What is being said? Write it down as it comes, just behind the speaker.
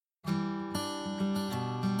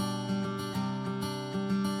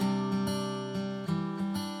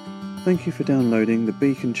Thank you for downloading the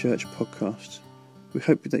Beacon Church podcast. We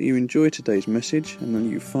hope that you enjoy today's message and that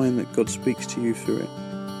you find that God speaks to you through it.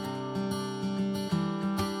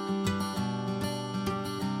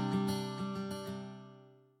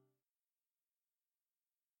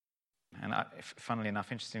 And funnily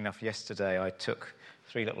enough, interesting enough, yesterday I took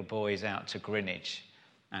 3 little boys out to Greenwich,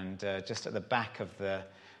 and just at the back of the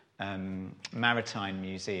Maritime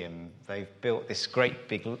Museum, they've built this great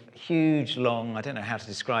big, huge, long, I don't know how to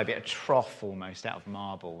describe it, a trough almost out of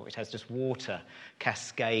marble, which has just water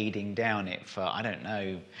cascading down it for I don't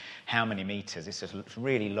know how many meters. It's a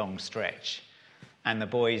really long stretch. And the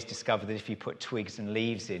boys discovered that if you put twigs and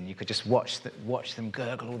leaves in, you could just watch them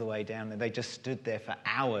gurgle all the way down. And they just stood there for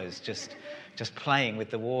hours, just playing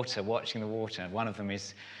with the water, watching the water. And one of them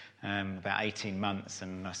is about 18 months,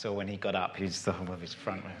 and I saw when he got up, he's the whole of his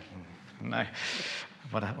front. No,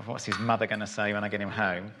 what's his mother going to say when I get him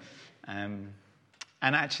home? And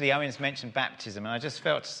actually, Owen's mentioned baptism, and I just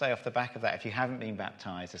felt to say off the back of that, if you haven't been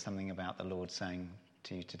baptised, there's something about the Lord saying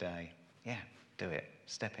to you today, yeah, do it,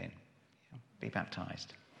 step in. Be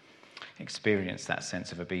baptised. Experience that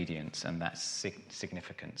sense of obedience and that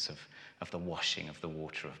significance of the washing of the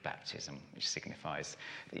water of baptism, which signifies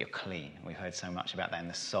that you're clean. We heard so much about that in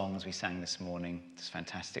the songs we sang this morning. This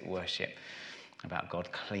fantastic worship about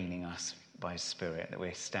God cleaning us by His Spirit, that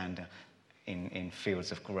we stand in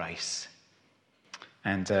fields of grace.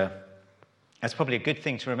 And that's probably a good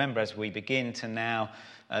thing to remember as we begin to now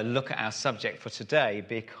look at our subject for today,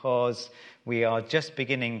 because we are just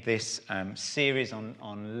beginning this series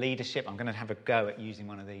on leadership. I'm going to have a go at using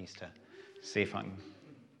one of these to see if I can...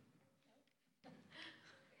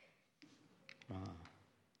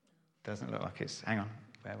 Doesn't look like it's... Hang on,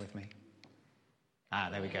 bear with me.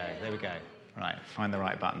 There we go. Right, find the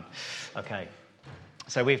right button. Okay,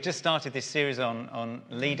 so we've just started this series on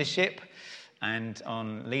leadership and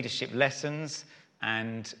on leadership lessons,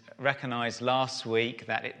 and recognised last week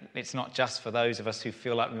that it's not just for those of us who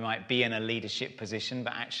feel like we might be in a leadership position,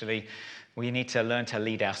 but actually we need to learn to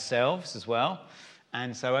lead ourselves as well.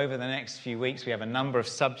 And so over the next few weeks, we have a number of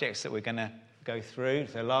subjects that we're going to go through.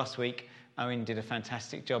 So last week, Owen did a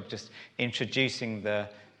fantastic job just introducing the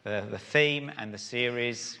theme and the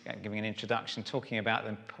series, giving an introduction, talking about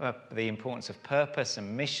the importance of purpose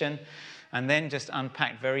and mission, and then just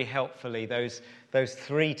unpacked very helpfully those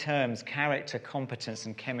 3 terms, character, competence,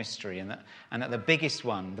 and chemistry, and that the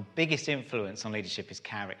biggest influence on leadership is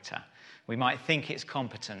character. We might think it's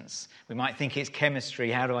competence, we might think it's chemistry,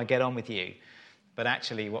 how do I get on with you? But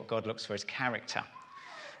actually what God looks for is character.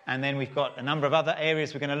 And then we've got a number of other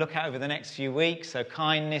areas we're going to look at over the next few weeks, so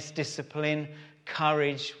kindness, discipline,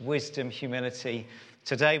 courage, wisdom, humility.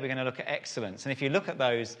 Today we're going to look at excellence. And if you look at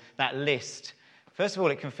that list, first of all,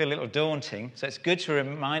 it can feel a little daunting, so it's good to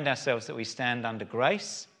remind ourselves that we stand under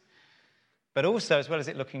grace. But also, as well as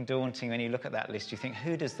it looking daunting, when you look at that list, you think,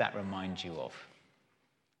 who does that remind you of?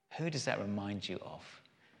 Who does that remind you of?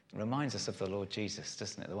 It reminds us of the Lord Jesus,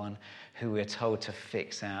 doesn't it? The one who we're told to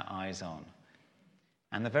fix our eyes on.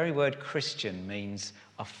 And the very word Christian means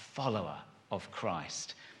a follower of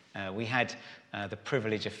Christ. We had the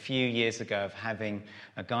privilege a few years ago of having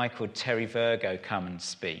a guy called Terry Virgo come and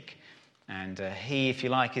speak. And he, if you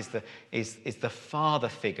like, is the father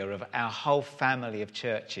figure of our whole family of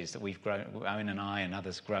churches that we've grown, Owen and I and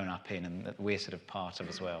others grown up in, and that we're sort of part of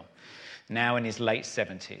as well. Now in his late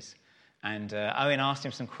 70s. And Owen asked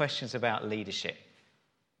him some questions about leadership.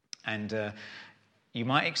 And you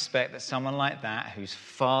might expect that someone like that, who's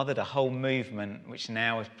fathered a whole movement, which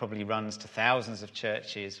now probably runs to thousands of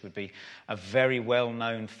churches, would be a very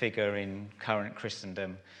well-known figure in current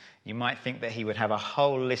Christendom. You might think that he would have a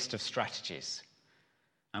whole list of strategies.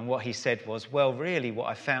 And what he said was, well, really what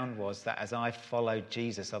I found was that as I followed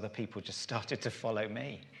Jesus, other people just started to follow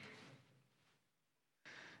me.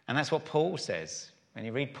 And that's what Paul says. When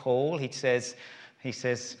you read Paul, he says,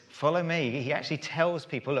 follow me. He actually tells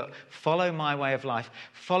people, look, follow my way of life.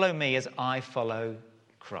 Follow me as I follow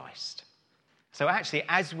Christ. So actually,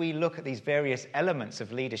 as we look at these various elements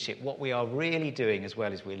of leadership, what we are really doing as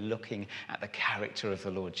well is we're looking at the character of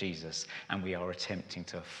the Lord Jesus, and we are attempting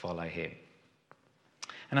to follow him.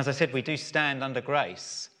 And as I said, we do stand under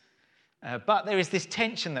grace, but there is this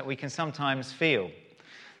tension that we can sometimes feel.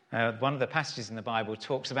 One of the passages in the Bible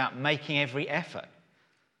talks about making every effort.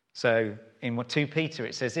 So in 2 Peter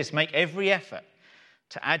it says this, make every effort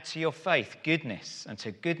to add to your faith goodness, and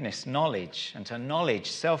to goodness knowledge, and to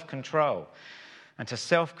knowledge self-control, and to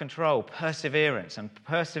self-control perseverance, and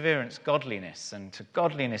perseverance godliness, and to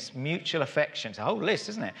godliness mutual affection. It's a whole list,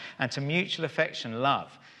 isn't it? And to mutual affection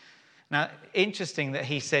love. Now, interesting that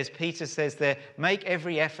Peter says there, make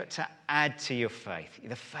every effort to add to your faith.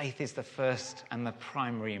 The faith is the first and the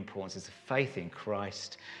primary importance. It's the faith in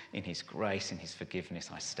Christ, in his grace, in his forgiveness.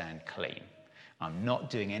 I stand clean. I'm not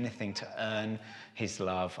doing anything to earn his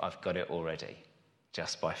love. I've got it already,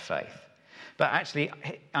 just by faith. But actually,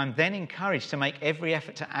 I'm then encouraged to make every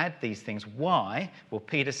effort to add these things. Why? Well,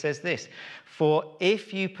 Peter says this, for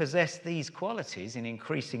if you possess these qualities in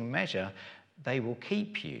increasing measure, they will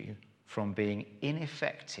keep you from being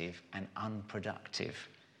ineffective and unproductive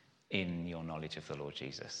in your knowledge of the Lord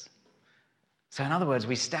Jesus. So in other words,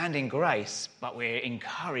 we stand in grace, but we're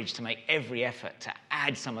encouraged to make every effort to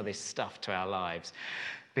add some of this stuff to our lives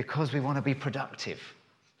because we want to be productive.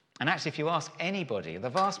 And actually, if you ask anybody, the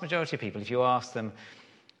vast majority of people, if you ask them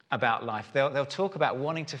about life, they'll talk about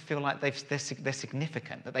wanting to feel like they're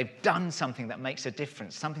significant, that they've done something that makes a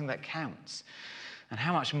difference, something that counts. And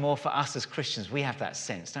how much more for us as Christians, we have that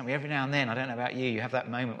sense, don't we? Every now and then, I don't know about you, you have that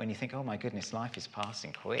moment when you think, oh my goodness, life is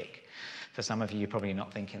passing quick. For some of you, you're probably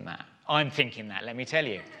not thinking that. I'm thinking that, let me tell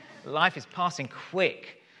you. Life is passing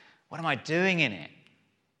quick. What am I doing in it?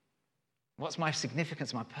 What's my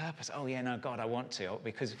significance, my purpose? Oh yeah, no, God, I want to. Oh,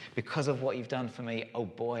 because of what you've done for me, oh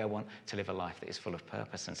boy, I want to live a life that is full of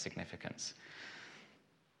purpose and significance.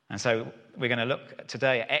 And so we're going to look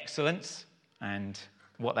today at excellence and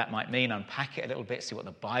what that might mean, unpack it a little bit, see what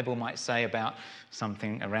the Bible might say about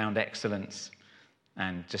something around excellence,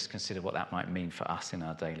 and just consider what that might mean for us in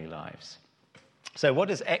our daily lives. So what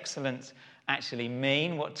does excellence actually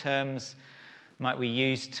mean? What terms might we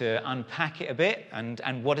use to unpack it a bit, and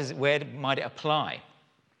where might it apply?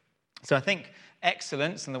 So I think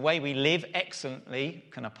excellence and the way we live excellently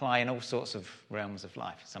can apply in all sorts of realms of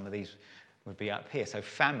life. Some of these would be up here. So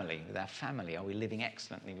family, with our family. Are we living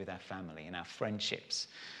excellently with our family, in our friendships,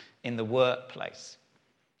 in the workplace,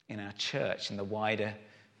 in our church, in the wider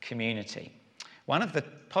community? One of the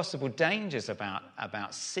possible dangers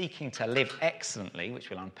about seeking to live excellently, which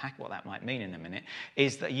we'll unpack what that might mean in a minute,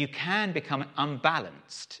 is that you can become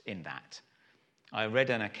unbalanced in that. I read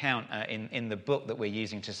an account in the book that we're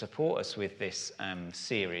using to support us with this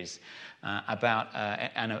series about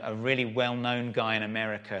a really well-known guy in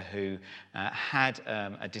America who had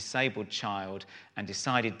a disabled child and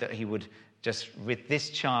decided that he would just, with this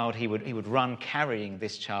child, he would run carrying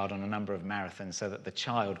this child on a number of marathons so that the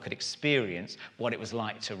child could experience what it was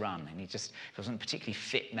like to run. And he wasn't a particularly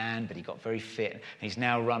fit man, but he got very fit. And he's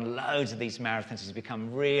now run loads of these marathons. He's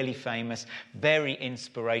become really famous, very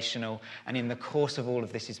inspirational. And in the course of all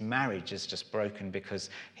of this, his marriage has just broken because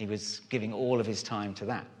he was giving all of his time to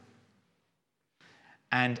that.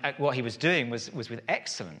 And what he was doing was with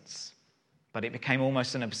excellence, but it became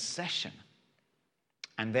almost an obsession.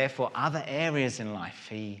 And therefore, other areas in life,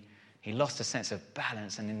 he lost a sense of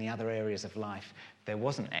balance, and in the other areas of life, there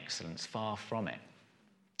wasn't excellence, far from it.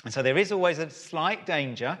 And so there is always a slight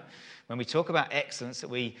danger when we talk about excellence that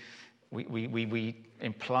we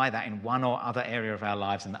imply that in one or other area of our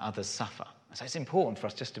lives and that others suffer. And so it's important for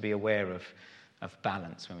us just to be aware of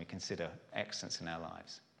balance when we consider excellence in our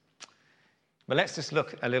lives. But let's just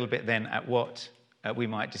look a little bit then at what we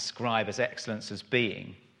might describe as excellence as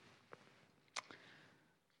being.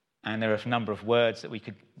 And there are a number of words that we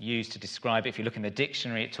could use to describe it. If you look in the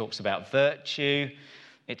dictionary, it talks about virtue.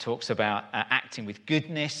 It talks about acting with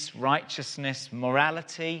goodness, righteousness,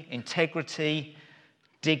 morality, integrity,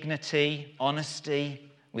 dignity,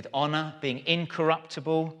 honesty, with honour, being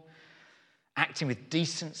incorruptible, acting with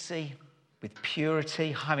decency, with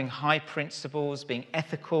purity, having high principles, being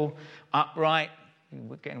ethical, upright.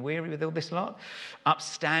 We're getting weary with all this lot.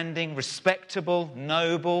 Upstanding, respectable,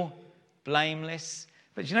 noble, blameless.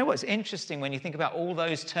 But you know what's interesting when you think about all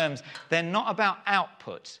those terms? They're not about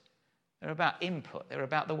output. They're about input. They're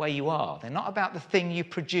about the way you are. They're not about the thing you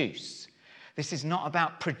produce. This is not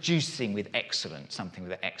about producing with excellence, something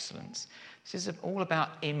with excellence. This is all about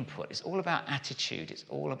input. It's all about attitude. It's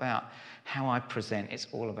all about how I present. It's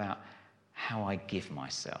all about how I give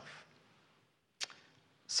myself.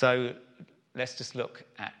 So let's just look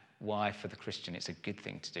at why, for the Christian, it's a good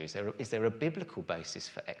thing to do. Is there a biblical basis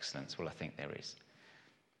for excellence? Well, I think there is.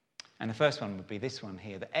 And the first one would be this one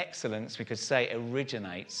here. That excellence, we could say,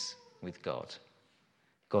 originates with God.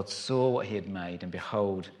 God saw what he had made, and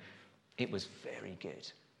behold, it was very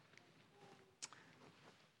good.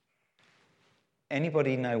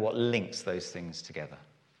 Anybody know what links those things together?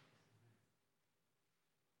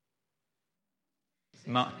 Is it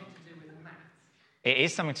something to do with maths? It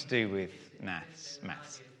is something to do with maths. If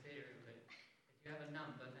you have a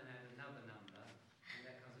number, then add another number, and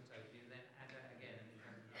that comes a total, you then add that again, and it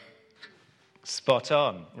comes a total. Spot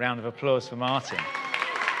on. Round of applause for Martin.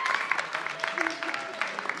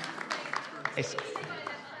 It's,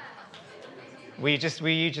 were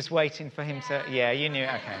you just waiting for him to... Yeah, you knew it.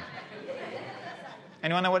 Okay.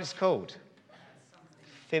 Anyone know what it's called?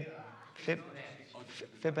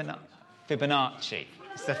 Fibonacci.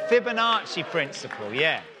 It's the Fibonacci principle,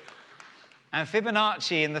 yeah. And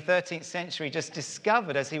Fibonacci in the 13th century just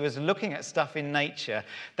discovered, as he was looking at stuff in nature,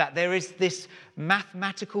 that there is this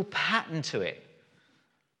mathematical pattern to it,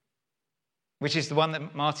 which is the one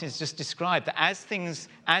that Martin's just described, that as things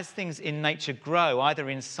in nature grow, either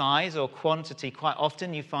in size or quantity, quite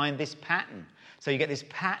often you find this pattern. So you get this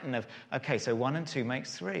pattern of, okay, so 1 and 2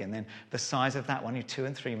 makes 3, and then the size of that one, 2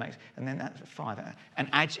 and 3 makes, and then that's 5. And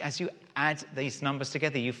as you add these numbers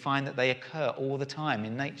together, you find that they occur all the time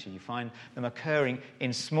in nature. You find them occurring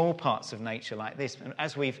in small parts of nature like this. And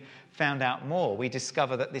as we've found out more, we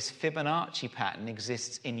discover that this Fibonacci pattern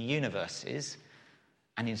exists in universes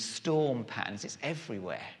and in storm patterns. It's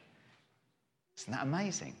everywhere. Isn't that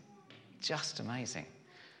amazing? Just amazing.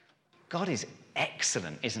 God is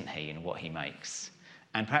excellent, isn't he, in what he makes?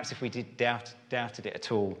 And perhaps if we did doubted it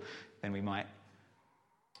at all, then we might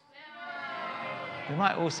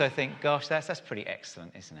also think, gosh, that's pretty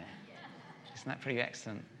excellent, isn't it? Isn't that pretty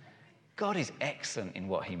excellent? God is excellent in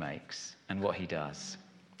what he makes and what he does.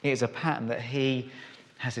 It is a pattern that he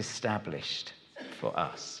has established for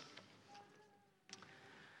us.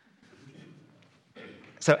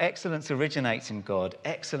 So excellence originates in God.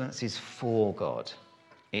 Excellence is for God.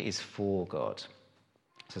 It is for God.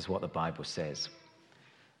 This is what the Bible says.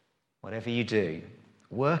 Whatever you do,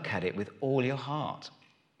 work at it with all your heart,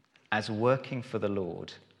 as working for the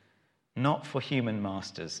Lord, not for human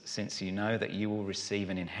masters, since you know that you will receive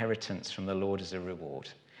an inheritance from the Lord as a reward.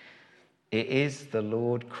 It is the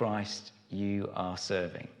Lord Christ you are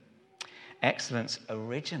serving. Excellence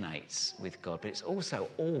originates with God, but it's also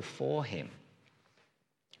all for him.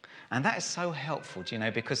 And that is so helpful, do you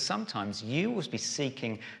know, because sometimes you will be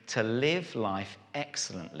seeking to live life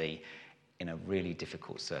excellently in a really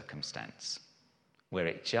difficult circumstance, where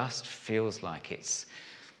it just feels like it's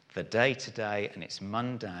the day-to-day and it's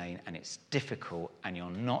mundane and it's difficult and you're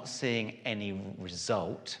not seeing any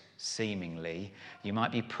result, seemingly. You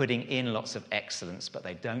might be putting in lots of excellence, but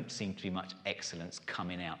there don't seem to be much excellence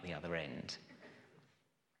coming out the other end.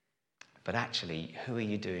 But actually, who are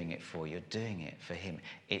you doing it for? You're doing it for him.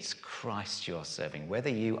 It's Christ you're serving.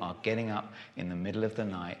 Whether you are getting up in the middle of the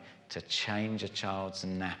night to change a child's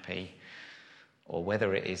nappy, or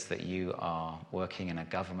whether it is that you are working in a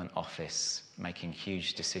government office making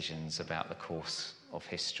huge decisions about the course of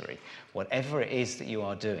history, whatever it is that you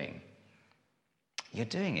are doing, you're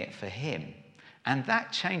doing it for him. And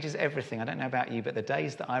that changes everything. I don't know about you, but the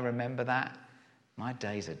days that I remember that, my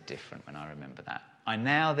days are different when I remember that. I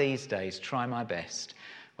now these days try my best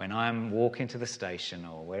when I'm walking to the station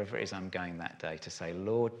or wherever it is I'm going that day to say,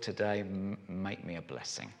 Lord, today make me a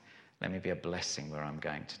blessing. Let me be a blessing where I'm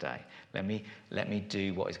going today. Let me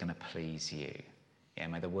do what is going to please you. Yeah,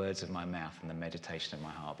 may the words of my mouth and the meditation of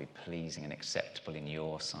my heart be pleasing and acceptable in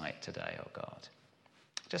your sight today, oh God.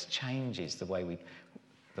 It just changes the way we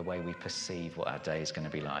perceive what our day is going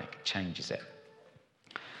to be like. It changes it.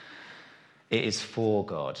 It is for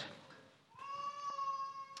God.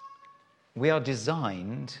 We are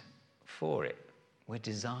designed for it. We're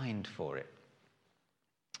designed for it.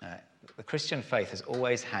 The Christian faith has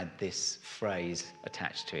always had this phrase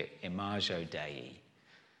attached to it, imago Dei.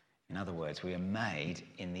 In other words, we are made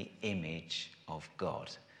in the image of God.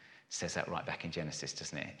 It says that right back in Genesis,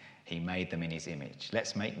 doesn't it? He made them in his image.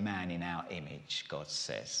 Let's make man in our image, God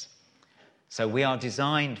says. So we are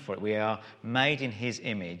designed for it. We are made in his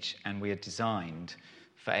image and we are designed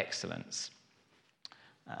for excellence.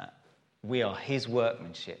 We are his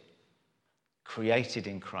workmanship, created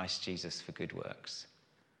in Christ Jesus for good works,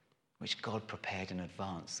 which God prepared in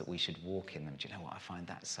advance that we should walk in them. Do you know what? I find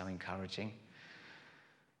that so encouraging.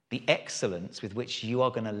 The excellence with which you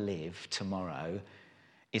are going to live tomorrow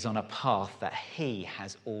is on a path that he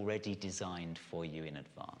has already designed for you in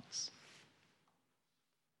advance.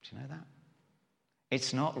 Do you know that?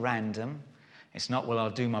 It's not random. It's not, well,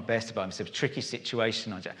 I'll do my best, but it's a tricky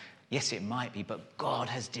situation. Yes, it might be, but God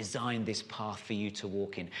has designed this path for you to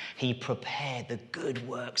walk in. He prepared the good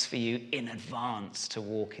works for you in advance to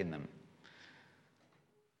walk in them.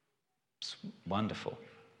 It's wonderful.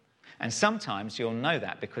 And sometimes you'll know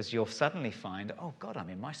that because you'll suddenly find, oh God, I'm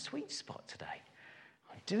in my sweet spot today.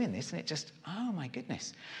 I'm doing this and it just, oh my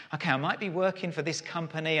goodness. Okay, I might be working for this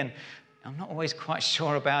company and I'm not always quite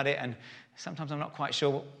sure about it, and sometimes I'm not quite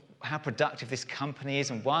sure how productive this company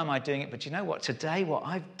is and why am I doing it. But you know what? Today, what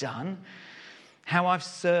I've done, how I've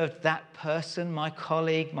served that person, my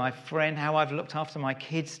colleague, my friend, how I've looked after my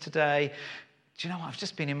kids today, do you know what? I've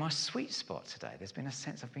just been in my sweet spot today. There's been a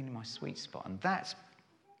sense I've been in my sweet spot. And that's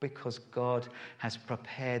because God has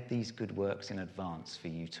prepared these good works in advance for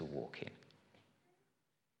you to walk in.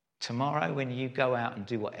 Tomorrow, when you go out and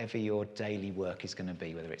do whatever your daily work is going to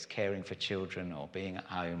be, whether it's caring for children or being at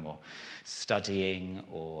home or studying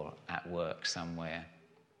or at work somewhere,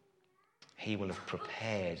 he will have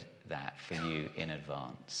prepared that for you in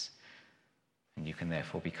advance. And you can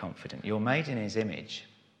therefore be confident. You're made in his image,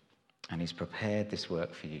 and he's prepared this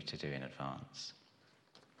work for you to do in advance.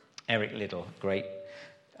 Eric Liddell, great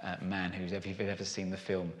man if you've ever seen the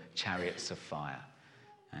film Chariots of Fire,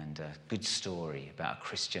 and a good story about a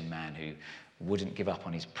Christian man who wouldn't give up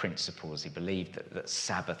on his principles. He believed that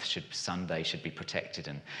Sunday should be protected,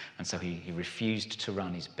 and so he refused to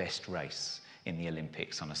run his best race in the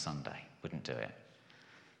Olympics on a Sunday. Wouldn't do it.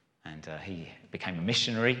 And he became a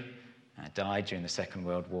missionary, died during the Second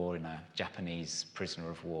World War in a Japanese prisoner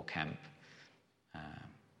of war camp.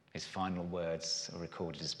 His final words are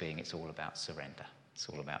recorded as being, "It's all about surrender." It's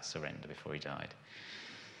all about surrender before he died.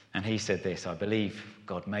 And he said this, "I believe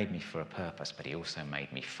God made me for a purpose, but he also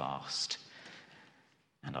made me fast.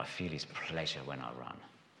 And I feel his pleasure when I run."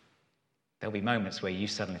 There'll be moments where you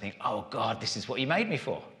suddenly think, "Oh God, this is what you made me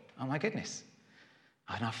for. Oh my goodness.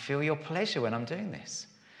 And I feel your pleasure when I'm doing this."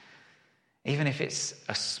 Even if it's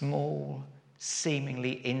a small,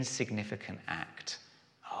 seemingly insignificant act.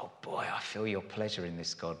 "Oh boy, I feel your pleasure in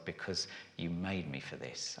this, God, because you made me for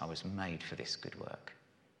this. I was made for this good work."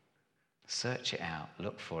 Search it out,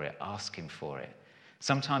 look for it, ask him for it.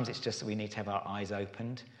 Sometimes it's just that we need to have our eyes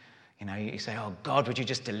opened. You know, you say, "Oh God, would you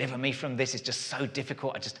just deliver me from this? It's just so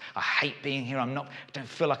difficult. I hate being here. I don't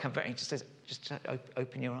feel like I'm very..." He just says, just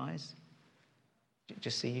open your eyes.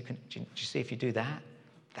 Just see do you see if you do that?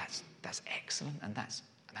 That's excellent, and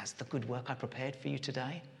that's the good work I prepared for you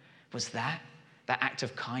today. Was that act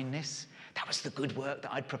of kindness? That was the good work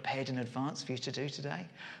that I'd prepared in advance for you to do today.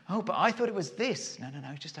 "Oh, but I thought it was this." No,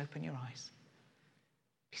 just open your eyes.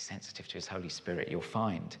 Be sensitive to his Holy Spirit. You'll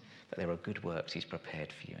find that there are good works he's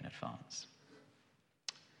prepared for you in advance.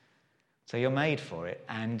 So you're made for it,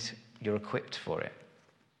 and you're equipped for it.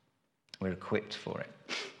 We're equipped for it.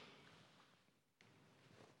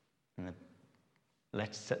 And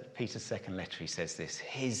Peter's second letter, he says this: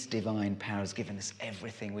 "His divine power has given us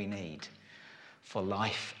everything we need for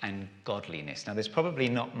life and godliness." Now, there's probably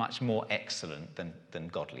not much more excellent than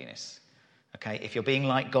godliness. Okay, if you're being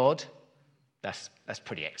like God, that's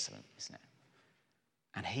pretty excellent, isn't it?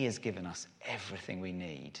 And he has given us everything we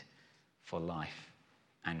need for life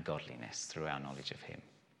and godliness through our knowledge of him.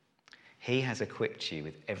 He has equipped you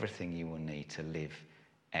with everything you will need to live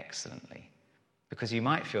excellently. Because you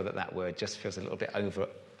might feel that word just feels a little bit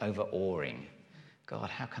overawing. God,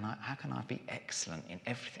 how can I be excellent in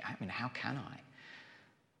everything? I mean, how can I?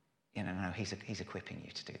 No, he's equipping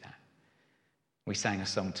you to do that. We sang a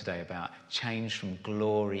song today about change from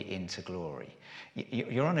glory into glory.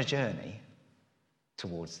 You're on a journey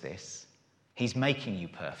towards this. He's making you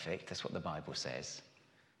perfect. That's what the Bible says.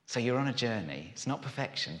 So you're on a journey. It's not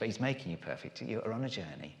perfection, but he's making you perfect. You're on a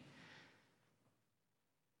journey.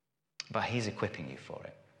 But he's equipping you for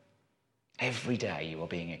it. Every day you are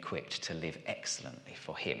being equipped to live excellently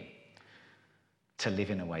for him. To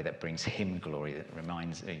live in a way that brings him glory,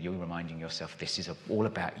 that you're reminding yourself, this is all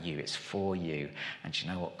about you, it's for you. And do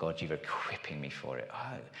you know what, God, you're equipping me for it.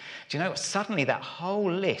 Oh, do you know what? Suddenly that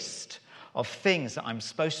whole list of things that I'm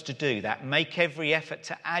supposed to do that make every effort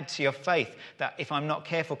to add to your faith, that if I'm not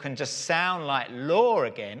careful can just sound like law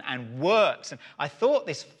again and works. And I thought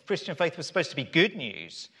this Christian faith was supposed to be good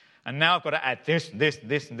news. And now I've got to add this, and this, and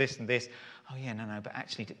this, and this. Oh yeah, no, but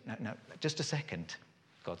actually, no, just a second,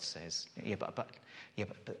 God says. But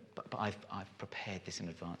I've prepared this in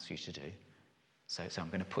advance for you to do. So I'm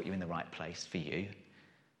going to put you in the right place for you,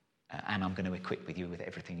 and I'm going to equip you with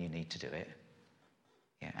everything you need to do it.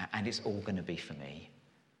 Yeah, and it's all going to be for me.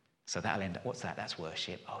 So that'll end up. What's that? That's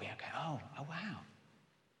worship. Oh yeah, okay. Oh wow.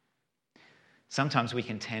 Sometimes we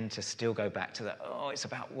can tend to still go back to it's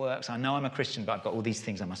about works. I know I'm a Christian, but I've got all these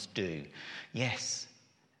things I must do. Yes,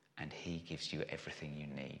 and he gives you everything you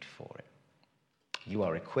need for it. You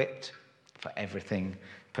are equipped for everything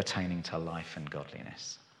pertaining to life and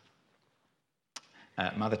godliness.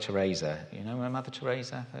 Mother Teresa, you know Mother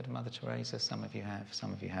Teresa? Heard of Mother Teresa? Some of you have,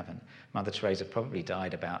 some of you haven't. Mother Teresa probably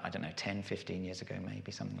died about, 10, 15 years ago,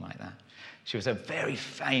 maybe, something like that. She was a very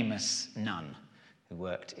famous nun who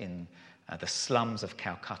worked in the slums of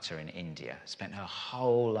Calcutta in India, spent her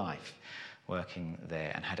whole life working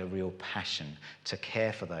there and had a real passion to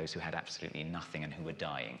care for those who had absolutely nothing and who were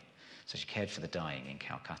dying. So she cared for the dying in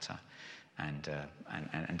Calcutta.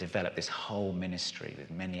 and develop this whole ministry with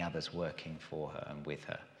many others working for her and with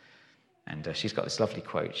her. And she's got this lovely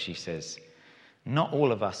quote. She says, "Not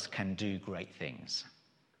all of us can do great things,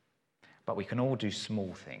 but we can all do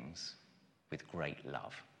small things with great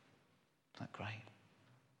love." Isn't that great?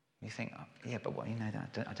 You think, oh, yeah, but what,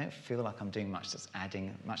 I don't feel like I'm doing much that's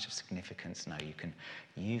adding much of significance. No,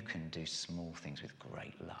 you can do small things with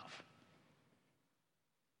great love.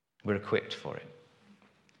 We're equipped for it.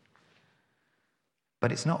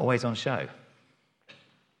 But it's not always on show.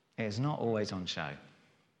 It is not always on show.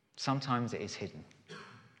 Sometimes it is hidden.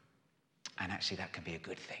 And actually that can be a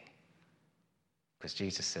good thing. Because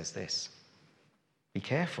Jesus says this, "Be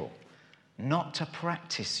careful not to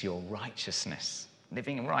practice your righteousness,"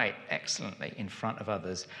 living right, excellently in front of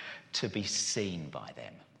others, "to be seen by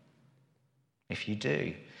them. If you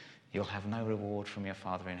do, you'll have no reward from your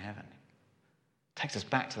Father in heaven." Takes us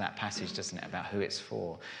back to that passage, doesn't it, about who it's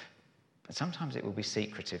for. But sometimes it will be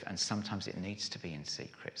secretive, and sometimes it needs to be in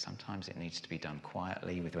secret. Sometimes it needs to be done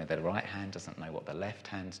quietly, with where the right hand doesn't know what the left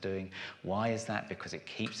hand's doing. Why is that? Because it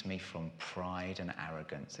keeps me from pride and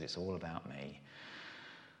arrogance, that it's all about me.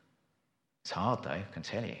 It's hard, though, I can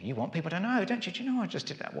tell you. You want people to know, don't you? Do you know I just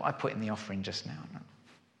did that? What I put in the offering just now? No.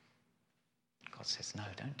 God says, no,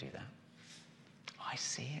 don't do that. I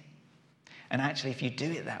see it. And actually, if you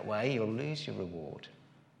do it that way, you'll lose your reward.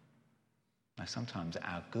 Now, sometimes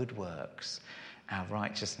our good works, our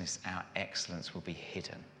righteousness, our excellence will be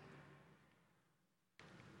hidden.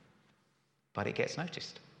 But it gets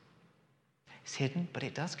noticed. It's hidden, but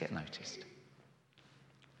it does get noticed.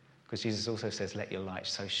 Because Jesus also says, "Let your light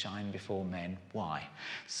so shine before men." Why?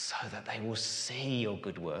 So that they will see your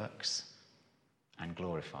good works and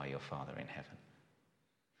glorify your Father in heaven.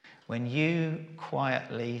 When you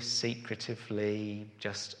quietly, secretively,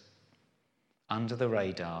 just under the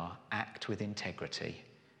radar, act with integrity,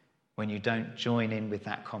 when you don't join in with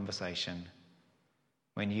that conversation,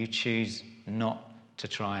 when you choose not to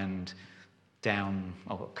try and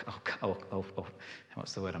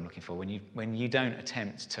what's the word I'm looking for? When you don't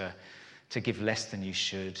attempt to give less than you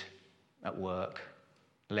should at work,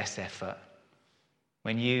 less effort,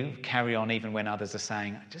 when you carry on even when others are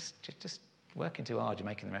saying, just working too hard, you're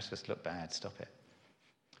making the rest of us look bad, stop it.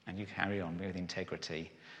 And you carry on with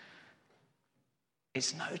integrity,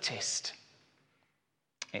 it's noticed.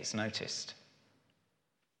 It's noticed.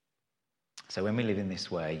 So when we live in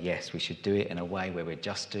this way, yes, we should do it in a way where we're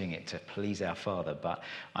just doing it to please our Father, but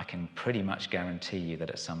I can pretty much guarantee you that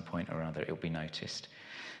at some point or other it'll be noticed.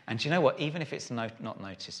 And do you know what? Even if it's not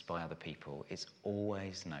noticed by other people, it's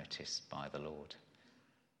always noticed by the Lord.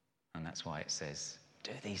 And that's why it says,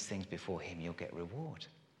 do these things before him, you'll get reward.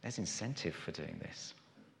 There's incentive for doing this.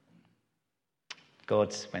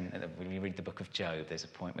 When we read the book of Job, there's a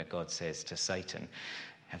point where God says to Satan,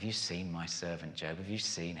 "Have you seen my servant Job? Have you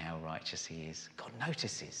seen how righteous he is?" God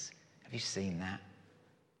notices. Have you seen that?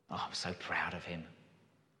 Oh, I'm so proud of him.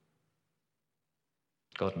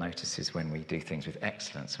 God notices when we do things with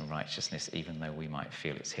excellence and righteousness, even though we might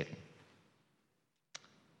feel it's hidden.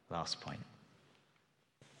 Last point.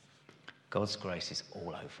 God's grace is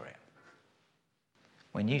all over it.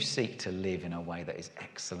 When you seek to live in a way that is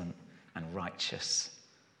excellent and righteous,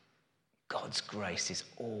 God's grace is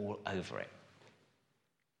all over it.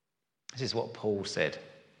 This is what Paul said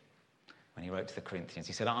when he wrote to the Corinthians.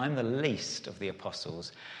 He said, "I'm the least of the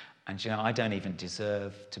apostles, and I don't even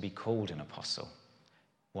deserve to be called an apostle.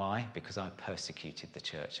 Why? Because I persecuted the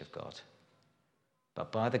church of God.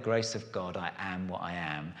 But by the grace of God, I am what I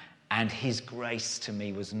am, and his grace to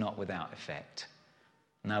me was not without effect.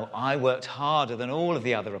 No, I worked harder than all of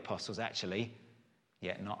the other apostles, actually,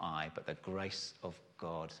 yet not I, but the grace of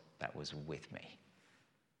God that was with me."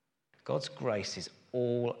 God's grace is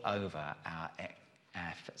all over our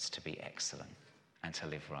efforts to be excellent and to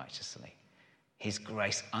live righteously. His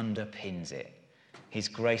grace underpins it. His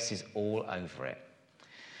grace is all over it.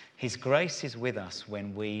 His grace is with us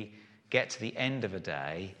when we get to the end of a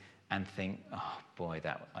day and think, "Oh boy,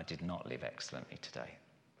 that I did not live excellently today.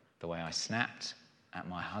 The way I snapped at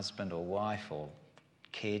my husband or wife or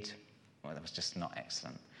kid, well, that was just not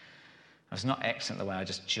excellent. It was not excellent the way I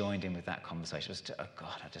just joined in with that conversation. It was just, oh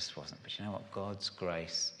God, I just wasn't." But you know what? God's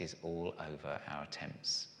grace is all over our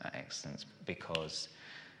attempts at excellence because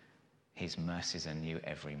his mercies are new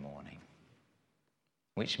every morning.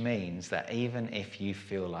 Which means that even if you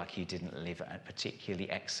feel like you didn't live a particularly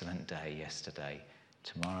excellent day yesterday,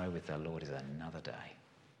 tomorrow with the Lord is another day.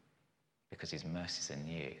 Because his mercies are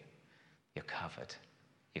new. You're covered.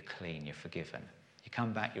 You're clean. You're forgiven. You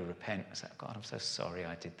come back, you repent, and say, "God, I'm so sorry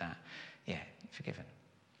I did that." Yeah, you're forgiven.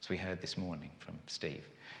 as we heard this morning from Steve.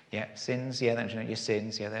 Yeah, sins, yeah, your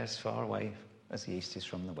sins, yeah, they're as far away as the east is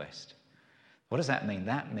from the west. What does that mean?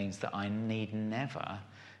 That means that I need never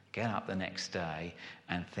get up the next day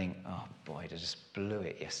and think, oh boy, I just blew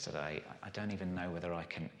it yesterday. I don't even know whether I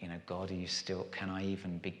can, God, can I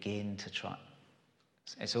even begin to try?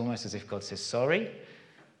 It's almost as if God says, sorry,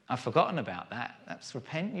 I've forgotten about that.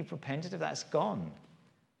 You've repented of that, it's gone.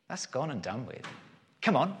 That's gone and done with.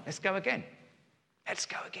 Come on, let's go again. Let's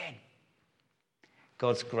go again.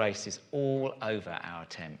 God's grace is all over our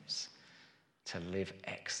attempts to live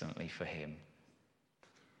excellently for him,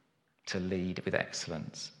 to lead with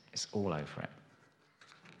excellence. It's all over it.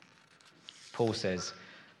 Paul says,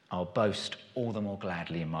 I'll boast all the more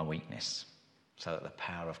gladly in my weakness, so that the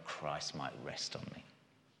power of Christ might rest on me.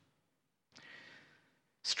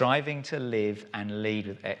 Striving to live and lead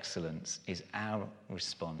with excellence is our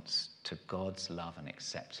response to God's love and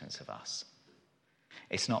acceptance of us.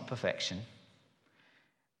 It's not perfection.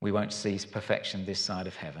 We won't see perfection this side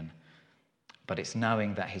of heaven, but it's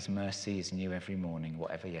knowing that his mercy is new every morning,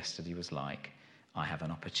 whatever yesterday was like. I have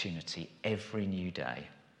an opportunity every new day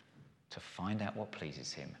to find out what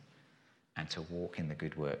pleases him and to walk in the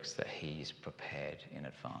good works that he's prepared in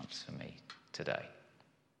advance for me today.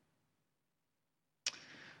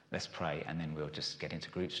 Let's pray, and then we'll just get into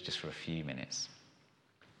groups just for a few minutes.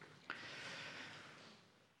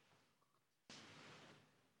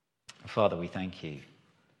 Father, we thank you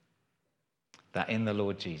that in the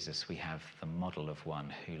Lord Jesus we have the model of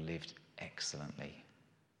one who lived excellently,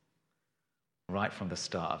 right from the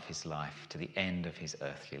start of his life to the end of his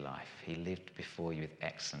earthly life. He lived before you with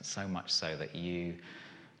excellence, so much so that you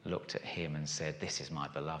looked at him and said, this is my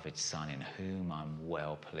beloved Son in whom I'm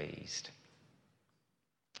well pleased.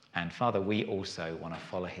 And Father, we also want to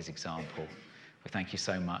follow his example. We thank you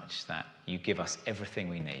so much that you give us everything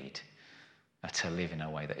we need to live in a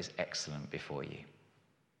way that is excellent before you.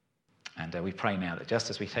 And we pray now that just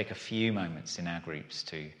as we take a few moments in our groups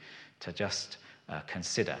to just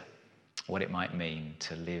consider what it might mean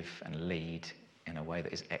to live and lead in a way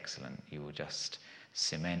that is excellent, you will just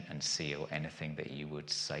cement and seal anything that you would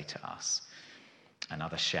say to us.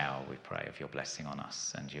 Another shower, we pray, of your blessing on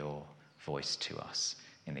us and your voice to us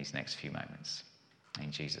in these next few moments.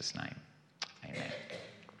 In Jesus' name, amen.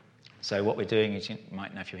 So what we're doing is, you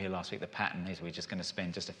might know if you were here last week, the pattern is we're just going to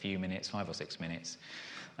spend just a few minutes, 5 or 6 minutes,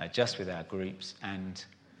 just with our groups. And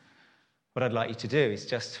what I'd like you to do is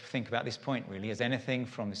just think about this point, really. Has anything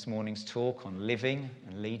from this morning's talk on living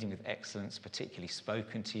and leading with excellence particularly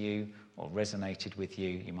spoken to you or resonated with you?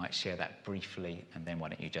 You might share that briefly, and then why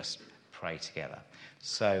don't you just pray together.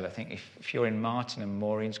 So I think if you're in Martin and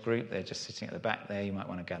Maureen's group, they're just sitting at the back there, you might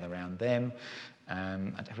want to gather around them.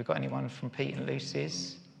 Have we got anyone from Pete and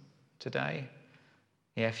Lucy's today?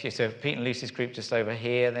 Yeah, so Pete and Lucy's group just over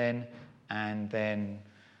here then, and then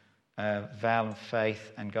Val and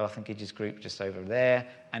Faith and Garth and Gidge's group just over there.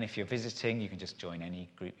 And if you're visiting, you can just join any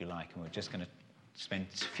group you like, and we're just going to spend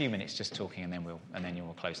a few minutes just talking, and then you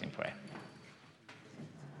will close in prayer.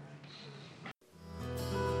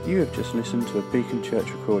 You have just listened to a Beacon Church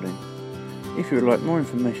recording. If you would like more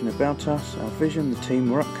information about us, our vision, the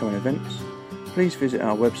team, or upcoming events, please visit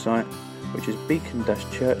our website, which is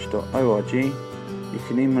beacon-church.org. You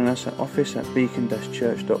can email us at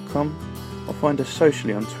office@beacon-church.com or find us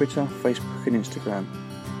socially on Twitter, Facebook and Instagram.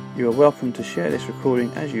 You are welcome to share this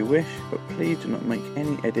recording as you wish, but please do not make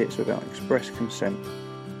any edits without express consent.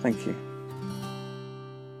 Thank you.